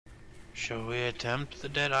Shall we attempt the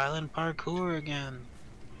Dead Island parkour again?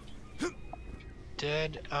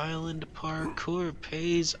 Dead Island parkour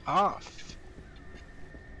pays off.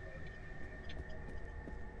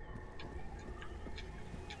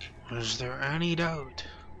 Is there any doubt?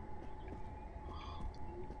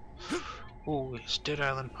 Oh, it's Dead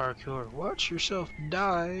Island parkour. Watch yourself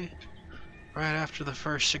die right after the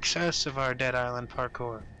first success of our Dead Island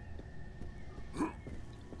parkour.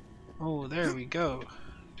 Oh, there we go.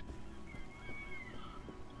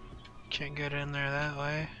 Can't get in there that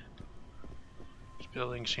way. This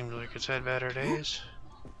building seems like it's had better days.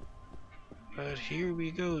 But here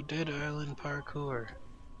we go, Dead Island parkour.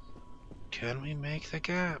 Can we make the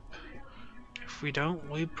gap? If we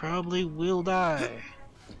don't, we probably will die.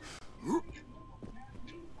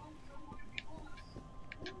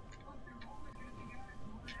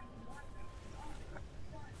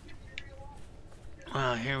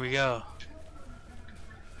 Well, here we go.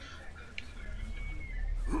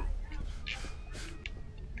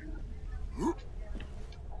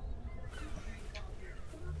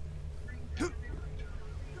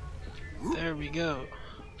 There we go.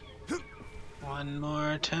 One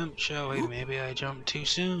more attempt, shall we? Maybe I jumped too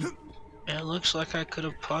soon. It looks like I could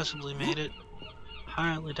have possibly made it.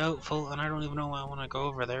 Highly doubtful, and I don't even know why I want to go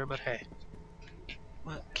over there, but hey.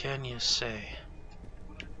 What can you say?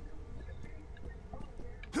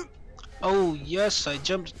 Oh yes, I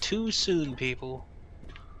jumped too soon, people.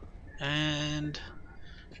 And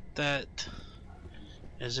that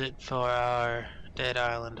is it for our Dead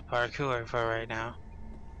Island parkour for right now.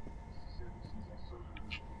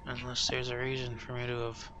 Unless there's a reason for me to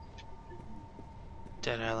have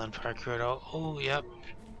Dead Island parkour. Oh, yep.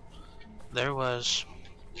 There was.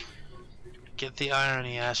 Get the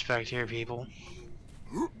irony aspect here, people.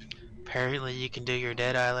 Apparently you can do your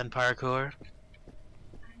Dead Island parkour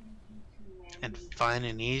and find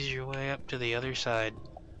an easier way up to the other side.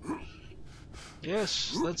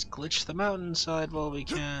 Yes, let's glitch the mountainside while we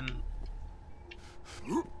can.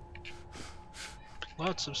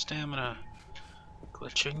 Lots of stamina.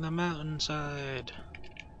 Glitching the mountainside.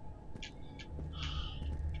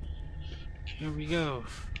 Here we go.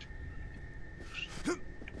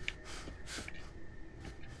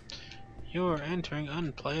 You're entering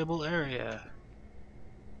unplayable area.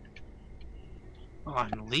 Oh,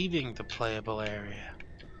 I'm leaving the playable area.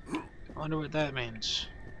 I wonder what that means.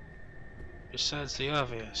 Besides the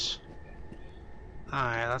obvious.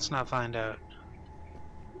 Alright, let's not find out.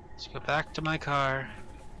 Let's go back to my car.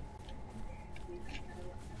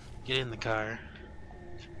 Get in the car.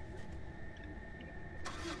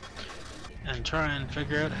 And try and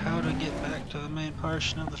figure out how to get back to the main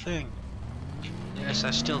portion of the thing. Yes,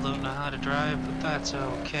 I still don't know how to drive, but that's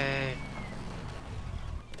okay.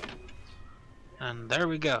 And there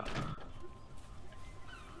we go.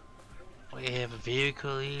 We have a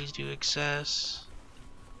vehicle easy to access.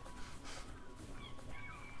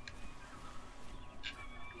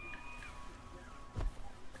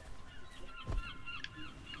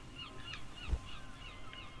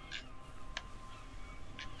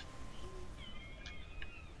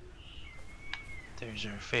 There's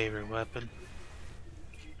our favorite weapon.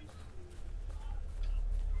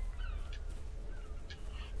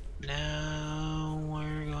 Now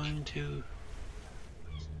we're going to...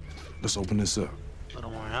 Let's open this up. A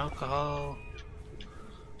little more alcohol.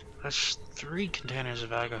 That's 3 containers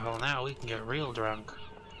of alcohol. Now we can get real drunk.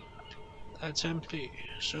 That's empty.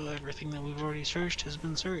 So everything that we've already searched has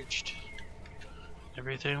been searched.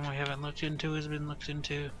 Everything we haven't looked into has been looked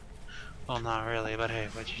into. Well, not really, but hey,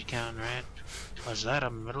 what you counting, right? Was that a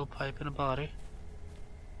metal pipe in a body?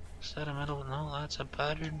 Is that a metal? No, that's a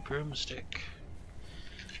battered broomstick.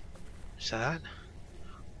 Is that?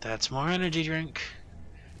 That's more energy drink.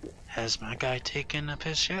 Has my guy taken a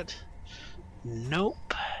piss yet?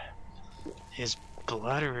 Nope. His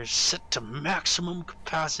bladder is set to maximum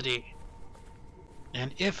capacity.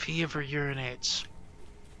 And if he ever urinates,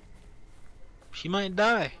 he might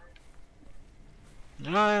die.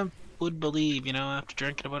 And I would believe, you know, after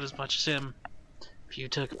drinking about as much as him, if you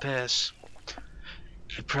took a piss,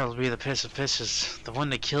 it'd probably be the piss of pisses, the one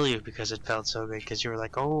to kill you because it felt so good, because you were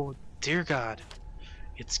like, oh dear God,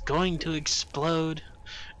 it's going to explode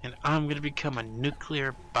and I'm gonna become a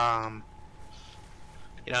nuclear bomb.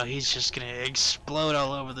 You know, he's just gonna explode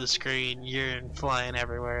all over the screen, urine flying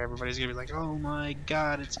everywhere, everybody's gonna be like, oh my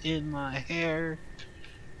God, it's in my hair.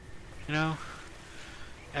 You know,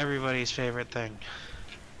 everybody's favorite thing.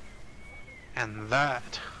 And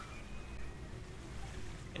that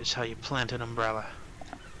is how you plant an umbrella.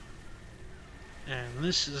 And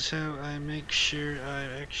this is how I make sure I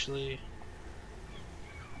actually...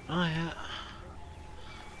 Oh yeah.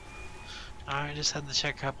 I just had to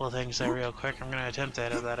check a couple of things there real quick. I'm gonna attempt to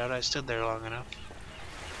edit that out. I stood there long enough.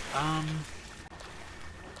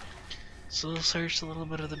 So we'll search a little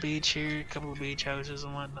bit of the beach here, a couple of beach houses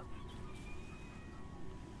and whatnot.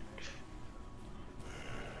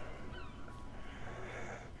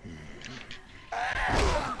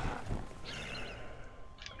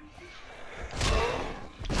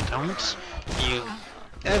 Don't you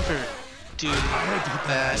ever do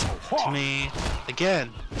that to me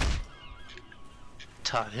again.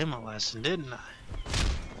 Taught him a lesson, didn't I?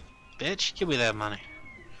 Bitch, give me that money.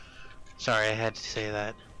 Sorry, I had to say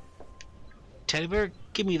that. Teddy bear,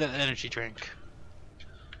 give me that energy drink.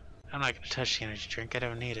 I'm not gonna touch the energy drink, I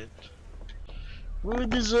don't need it.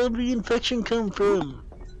 Where'd the zombie infection come from?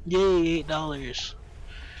 Yay, $8.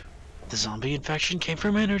 The zombie infection came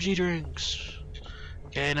from energy drinks.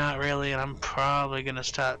 Okay, not really, and I'm probably gonna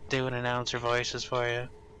stop doing announcer voices for you.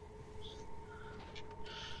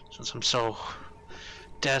 Since I'm so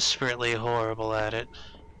desperately horrible at it.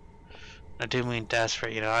 I do mean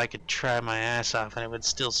desperate, you know, I could try my ass off and it would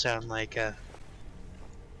still sound like,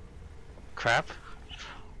 crap.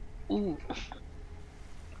 Ooh.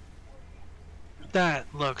 That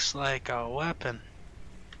looks like a weapon.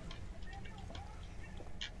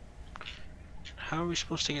 How are we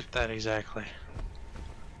supposed to get that exactly?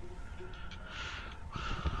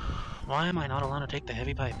 Why am I not allowed to take the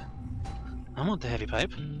heavy pipe? I want the heavy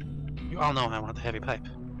pipe. You all know I want the heavy pipe.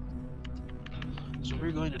 So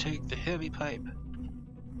we're going to take the heavy pipe.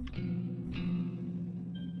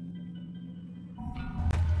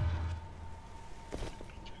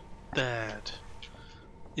 That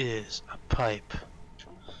is a pipe.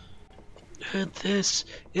 And this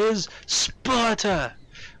is Sparta!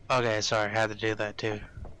 Okay, sorry, I had to do that too.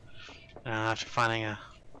 After finding a...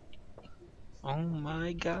 Oh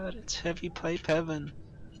my god, it's heavy pipe heaven.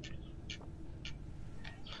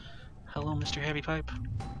 Hello, Mr. Heavy Pipe.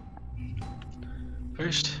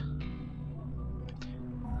 First,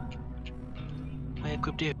 I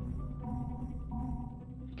equipped you.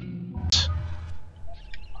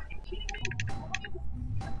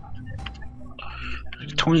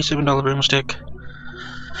 $27 broomstick.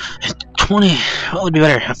 20. What would be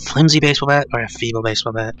better, a flimsy baseball bat or a feeble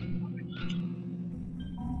baseball bat?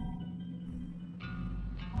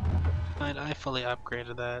 I fully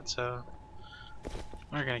upgraded that, so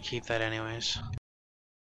we're gonna keep that anyways.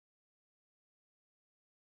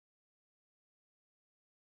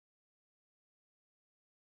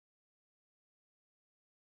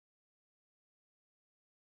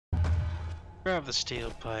 Grab the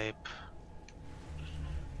steel pipe.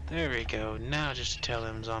 There we go. Now just to tell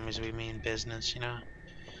them zombies we mean business, you know?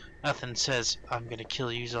 Nothing says I'm gonna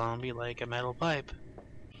kill you zombie like a metal pipe.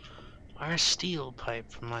 Or a steel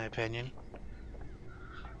pipe, from my opinion.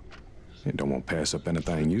 You don't want to pass up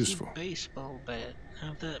anything useful. Baseball bat.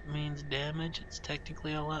 Now if that means damage, it's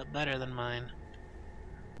technically a lot better than mine.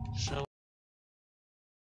 So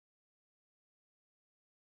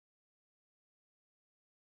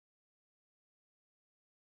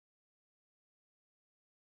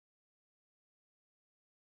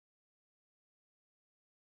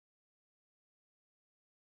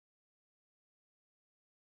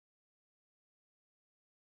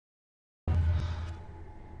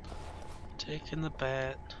taking the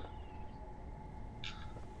bat.